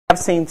I've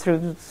seen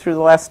through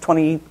the last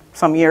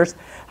 20-some years,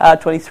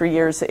 23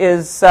 years,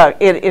 is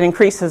it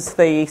increases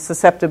the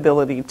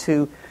susceptibility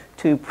to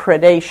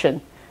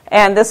predation.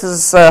 And this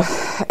is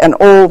an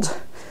old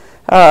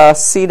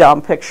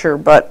CDOM picture,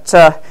 but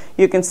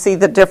you can see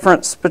the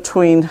difference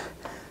between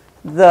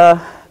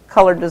the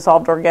colored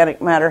dissolved organic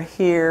matter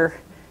here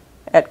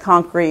at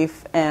Conch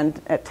Reef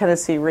and at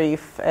Tennessee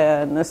Reef.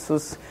 And this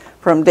was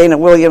from Dana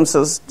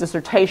Williams's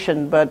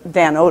dissertation, but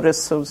Dan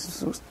Otis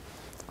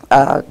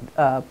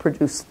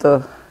produced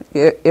the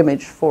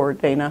image for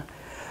Dana.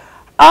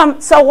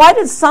 So why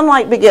did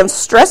sunlight begin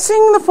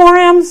stressing the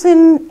forams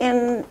in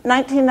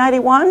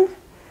 1991?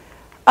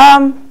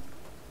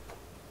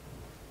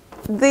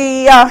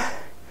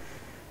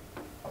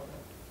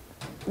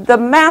 The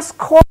mass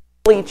coral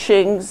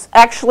bleachings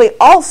actually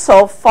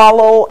also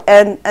follow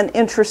an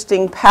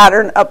interesting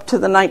pattern up to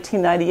the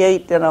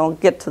 1998, and I'll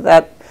get to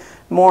that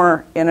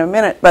more in a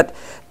minute. But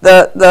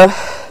the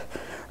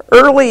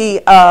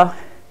early,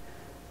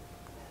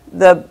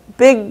 the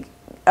big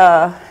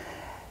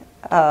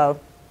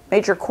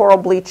major coral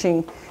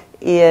bleaching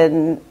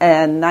in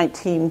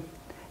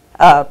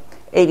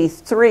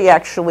 1983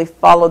 actually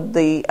followed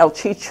the El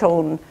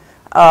Chichon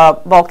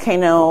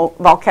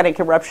volcanic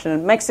eruption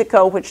in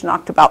Mexico, which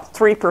knocked about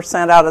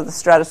 3% out of the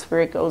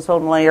stratospheric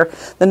ozone layer.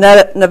 The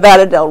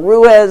Nevada del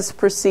Ruiz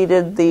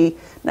preceded the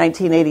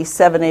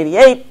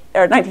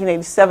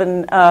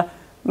 1987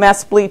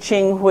 mass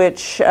bleaching,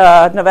 which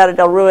Nevada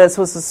del Ruiz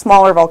was a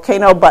smaller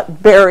volcano but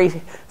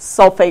very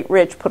sulfate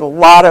rich, put a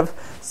lot of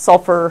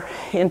sulfur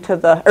into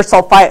the, or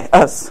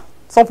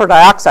sulfur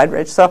dioxide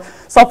rich, so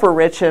sulfur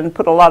rich, and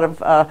put a lot of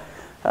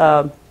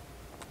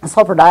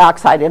sulfur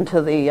dioxide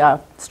into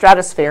the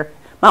stratosphere.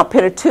 Mount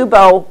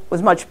Pinatubo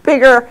was much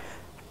bigger,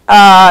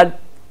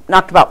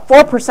 knocked about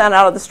 4%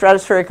 out of the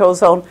stratospheric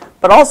ozone,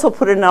 but also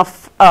put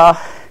enough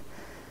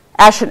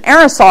ash and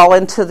aerosol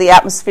into the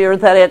atmosphere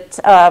that it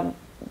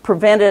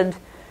prevented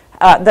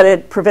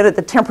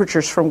the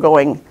temperatures from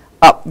going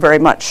up very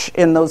much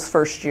in those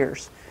first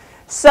years.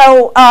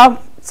 So,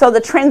 so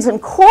the trends in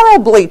coral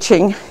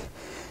bleaching,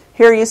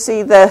 here you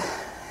see the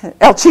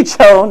El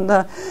Chichon,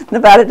 the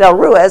Nevada del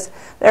Ruiz.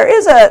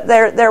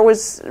 There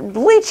was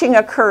bleaching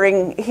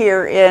occurring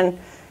here in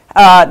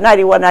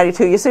 91,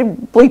 92. You see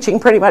bleaching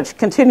pretty much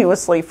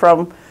continuously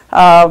from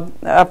the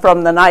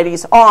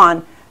 90s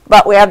on,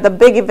 but we had the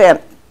big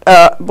event,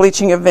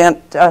 bleaching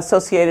event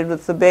associated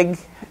with the big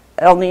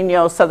El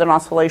Nino Southern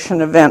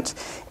Oscillation event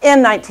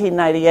in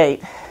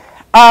 1998.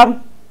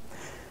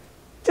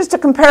 Just a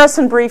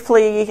comparison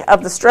briefly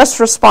of the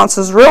stress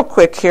responses real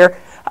quick here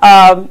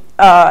in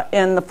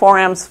the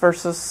forams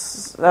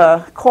versus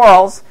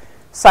corals.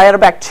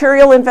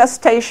 Cyanobacterial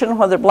infestation,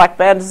 whether black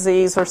band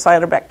disease or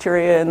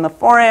cyanobacteria in the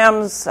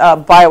forams,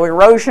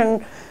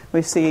 bioerosion.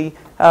 We see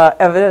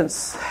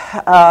evidence,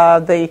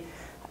 the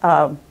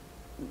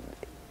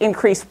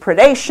increased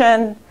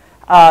predation,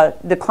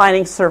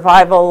 declining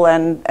survival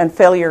and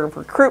failure of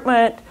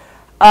recruitment.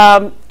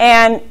 But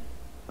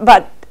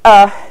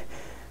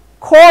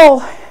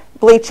coral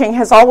bleaching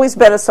has always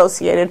been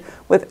associated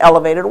with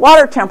elevated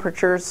water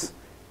temperatures,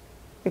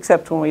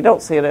 except when we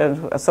don't see it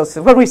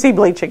associated, when we see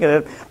bleaching in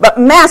it. But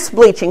mass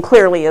bleaching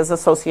clearly is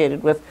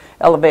associated with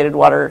elevated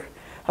water,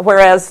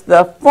 whereas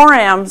the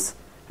forams,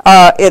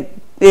 it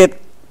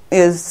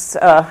is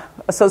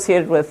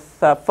associated with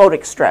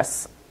photic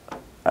stress.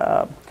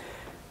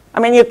 I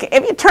mean,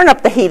 if you turn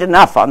up the heat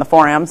enough on the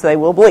forams, they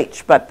will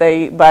bleach, but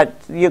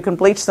you can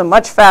bleach them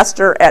much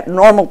faster at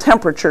normal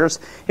temperatures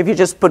if you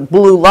just put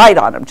blue light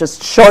on them,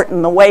 just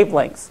shorten the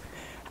wavelengths.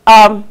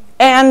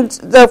 And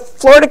the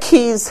Florida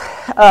Keys,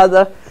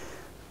 the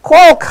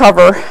coral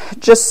cover,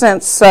 just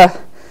since the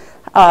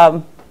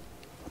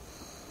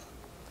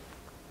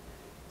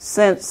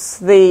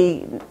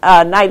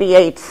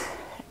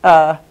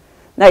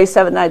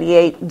 97,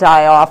 98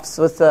 die-offs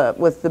with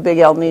the big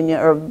El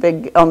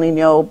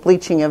Nino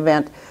bleaching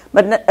event,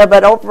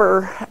 but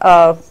over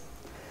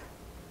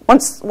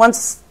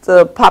once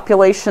the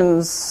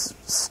populations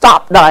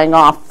stopped dying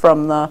off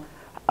from the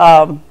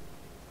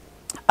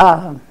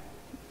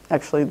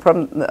actually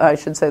from I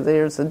should say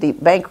there's the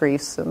deep bank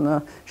reefs and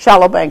the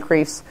shallow bank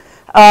reefs,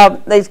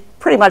 they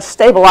pretty much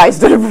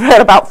stabilized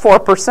at about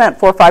 4%,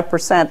 4 or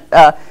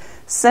 5%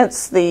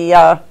 since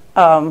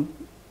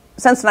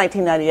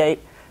 1998.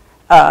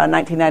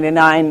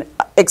 1999,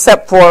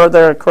 except for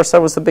of course, there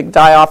was a big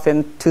die-off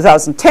in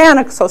 2010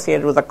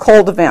 associated with a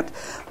cold event.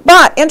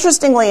 But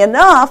interestingly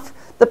enough,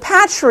 the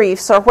patch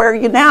reefs are where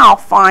you now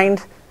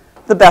find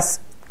the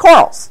best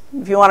corals.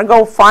 If you want to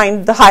go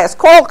find the highest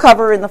coral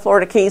cover in the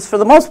Florida Keys, for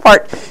the most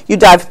part, you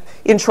dive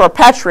inshore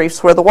patch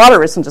reefs where the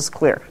water isn't as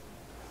clear.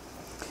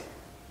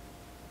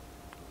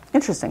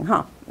 Interesting,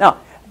 huh? No.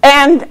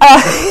 And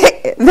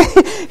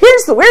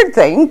here's the weird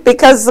thing,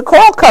 because the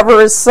coral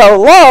cover is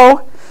so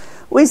low,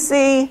 we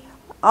see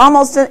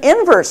almost an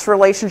inverse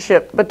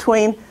relationship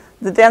between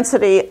the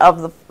density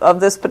of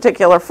this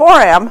particular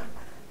foram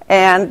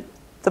and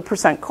the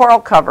percent coral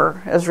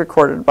cover as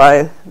recorded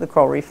by the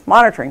Coral Reef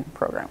Monitoring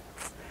Program.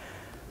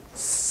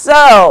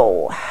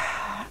 So,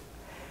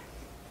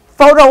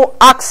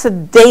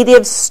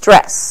 photooxidative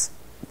stress.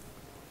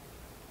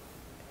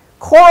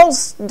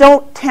 Corals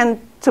don't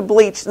tend to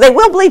bleach. They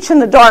will bleach in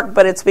the dark,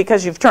 but it's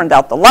because you've turned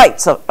out the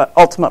lights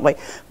ultimately.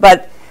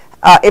 But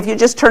if you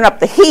just turn up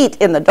the heat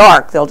in the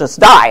dark, they'll just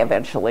die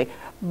eventually.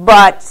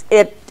 But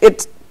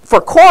for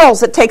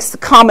corals, it takes the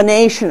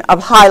combination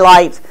of high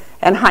light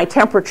and high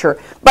temperature.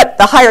 But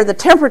the higher the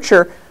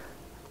temperature,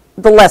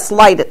 the less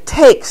light it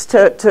takes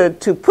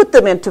to put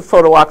them into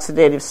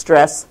photooxidative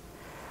stress.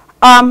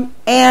 And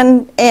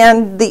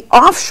the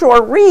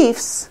offshore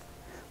reefs,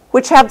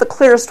 which have the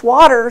clearest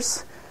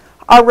waters,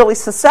 are really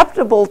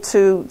susceptible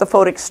to the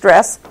photic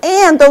stress.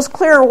 And those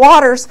clearer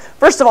waters,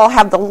 first of all,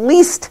 have the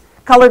least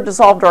colored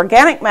dissolved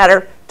organic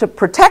matter to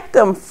protect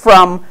them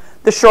from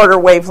the shorter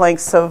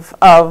wavelengths of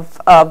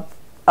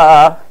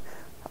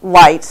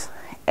light.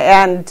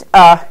 And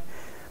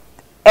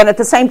at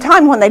the same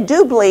time, when they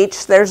do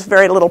bleach, there's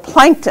very little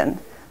plankton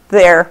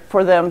there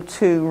for them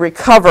to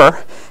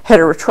recover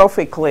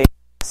heterotrophically.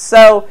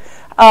 So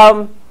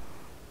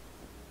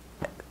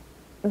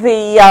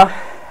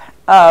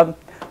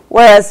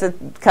whereas it's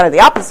kind of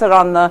the opposite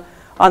on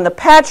the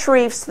patch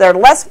reefs, they're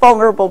less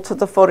vulnerable to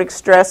the photic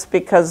stress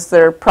because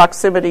their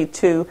proximity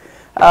to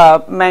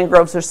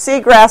mangroves or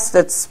seagrass,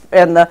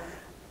 and the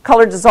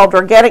colored dissolved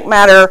organic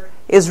matter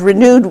is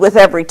renewed with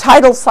every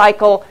tidal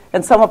cycle.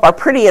 And some of our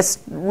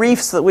prettiest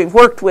reefs that we've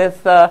worked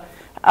with are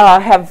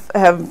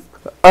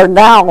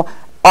now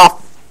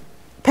off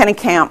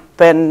Pennicamp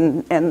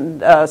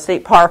and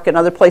State Park and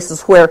other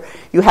places where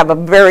you have a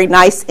very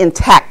nice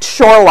intact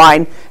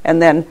shoreline,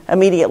 and then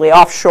immediately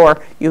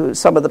offshore,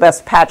 some of the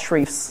best patch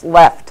reefs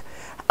left.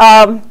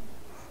 The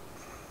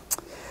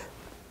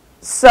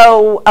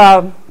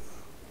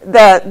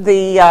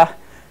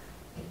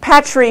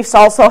patch reefs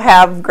also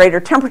have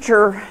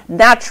greater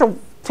natural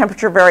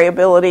temperature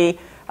variability,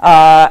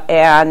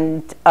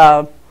 and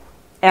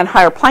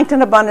higher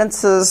plankton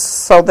abundances,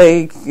 so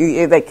they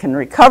can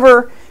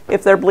recover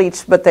if they're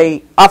bleached, but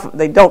they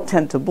don't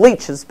tend to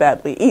bleach as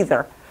badly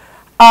either,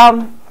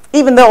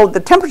 even though the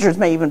temperatures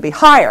may even be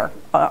higher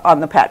on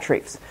the patch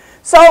reefs.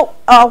 So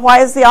why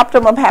has the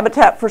optimum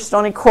habitat for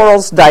stony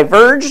corals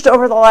diverged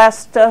over the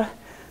last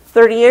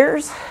 30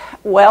 years?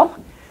 Well,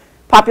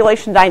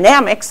 population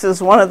dynamics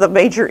is one of the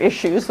major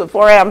issues. The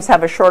forams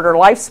have a shorter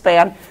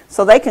lifespan,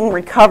 so they can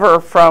recover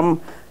from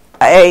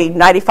a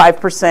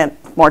 95%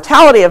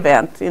 mortality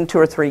event in 2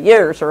 or 3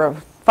 years, or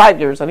 5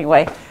 years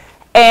anyway.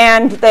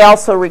 And they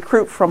also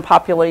recruit from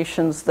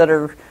populations that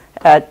are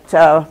at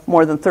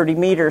more than 30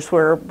 meters, who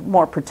are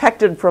more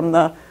protected from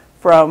the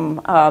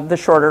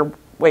shorter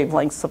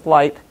wavelengths of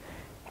light.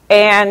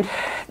 And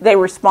they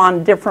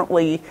respond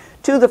differently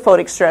to the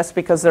photic stress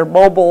because they're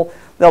mobile.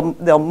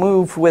 They'll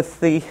move with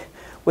the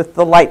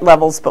light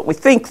levels. But we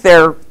think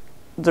the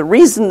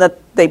reason that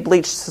they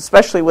bleached,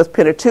 especially with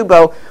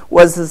Pinatubo,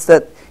 is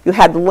that you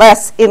had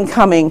less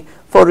incoming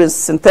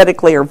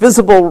photosynthetically or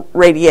visible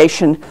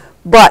radiation.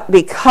 But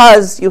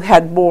because you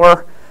had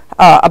more,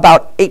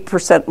 about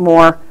 8%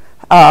 more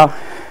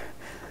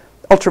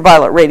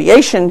ultraviolet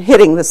radiation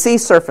hitting the sea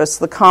surface,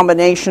 the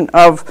combination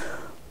of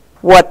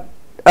what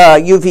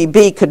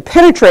UVB could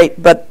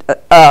penetrate, but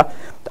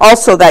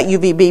also that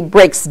UVB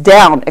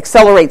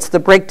accelerates the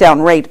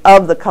breakdown rate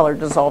of the colored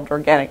dissolved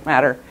organic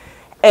matter.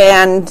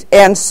 And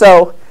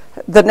so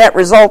the net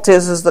result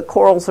is the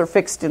corals are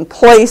fixed in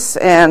place,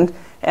 and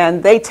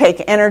they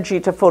take energy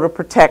to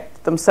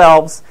photoprotect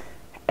themselves,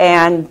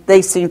 and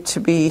they seem to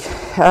be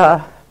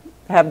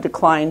have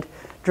declined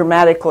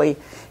dramatically.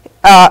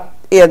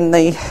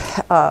 This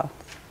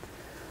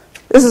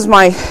is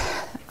my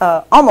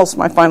almost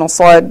my final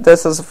slide.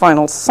 This is a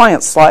final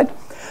science slide.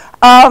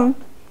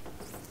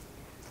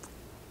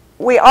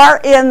 We are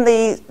in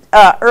the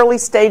early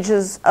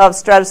stages of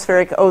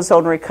stratospheric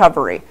ozone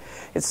recovery.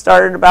 It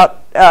started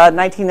about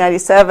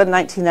 1997,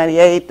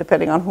 1998,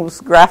 depending on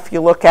whose graph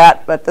you look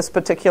at, but this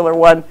particular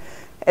one,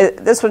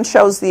 this one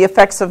shows the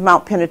effects of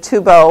Mount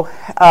Pinatubo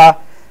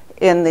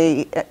in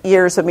the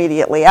years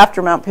immediately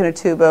after Mount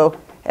Pinatubo,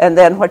 and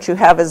then what you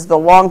have is the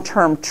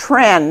long-term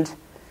trend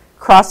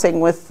crossing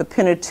with the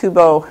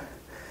Pinatubo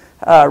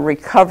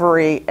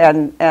recovery,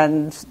 and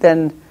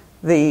then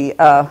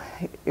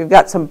you've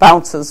got some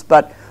bounces,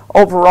 but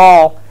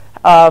overall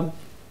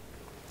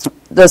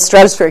the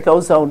stratospheric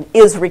ozone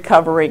is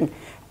recovering,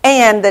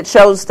 and that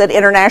shows that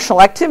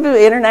international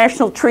activity,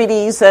 international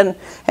treaties, and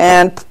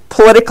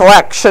political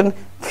action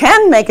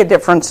can make a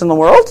difference in the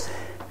world.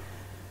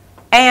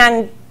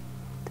 And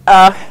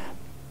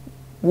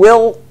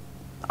will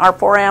our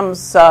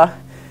forams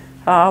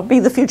be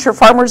the future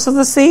farmers of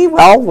the sea?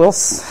 Well,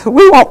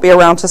 we won't be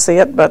around to see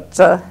it, but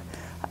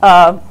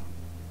I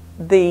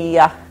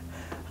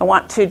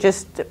want to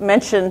just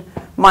mention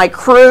my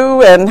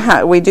crew,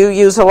 and we do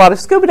use a lot of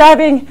scuba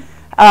diving.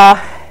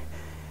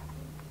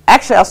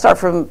 Actually, I'll start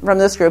from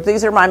this group.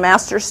 These are my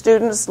master's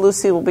students.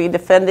 Lucy will be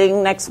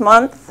defending next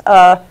month.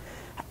 Elizabeth's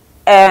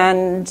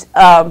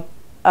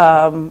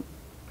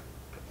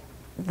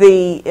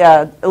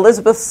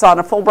on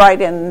a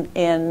Fulbright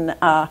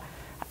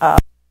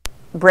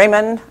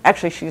Bremen.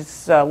 Actually,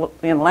 she's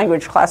in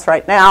language class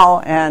right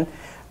now.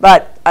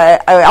 But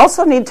I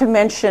also need to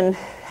mention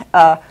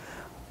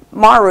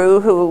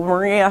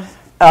Maria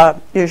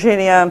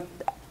Eugenia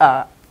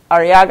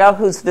Arriaga,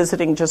 who's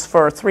visiting just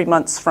for 3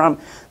 months from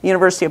the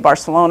University of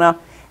Barcelona.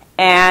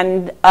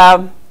 And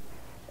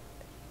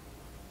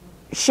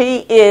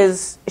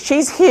she's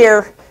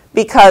here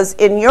because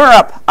in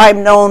Europe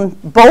I'm known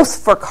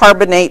both for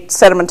carbonate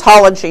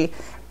sedimentology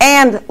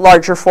and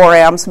larger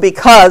forams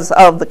because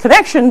of the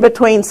connection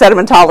between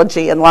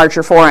sedimentology and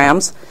larger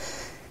forams.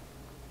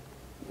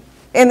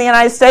 In the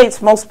United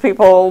States, most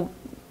people,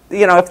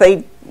 if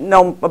they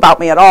know about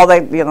me at all, they,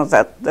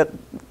 that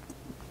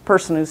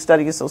person who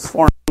studies those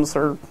forams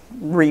or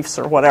reefs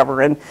or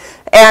whatever, and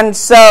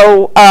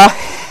so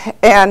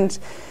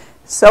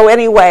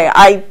anyway,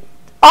 I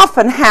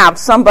often have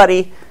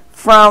somebody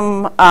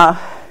from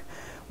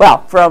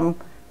from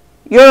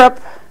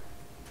Europe,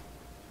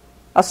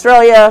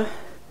 Australia,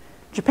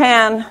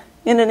 Japan,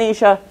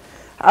 Indonesia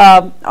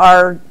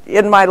are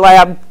in my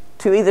lab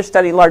to either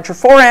study larger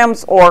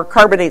forams or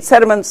carbonate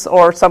sediments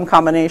or some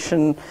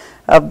combination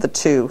of the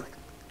two.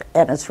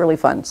 And it's really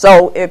fun.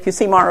 So if you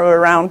see Maru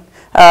around,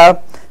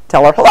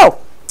 tell her hello.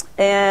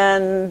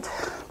 And,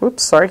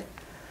 oops, sorry.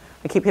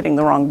 I keep hitting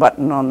the wrong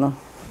button on the...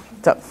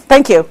 So,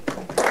 thank you.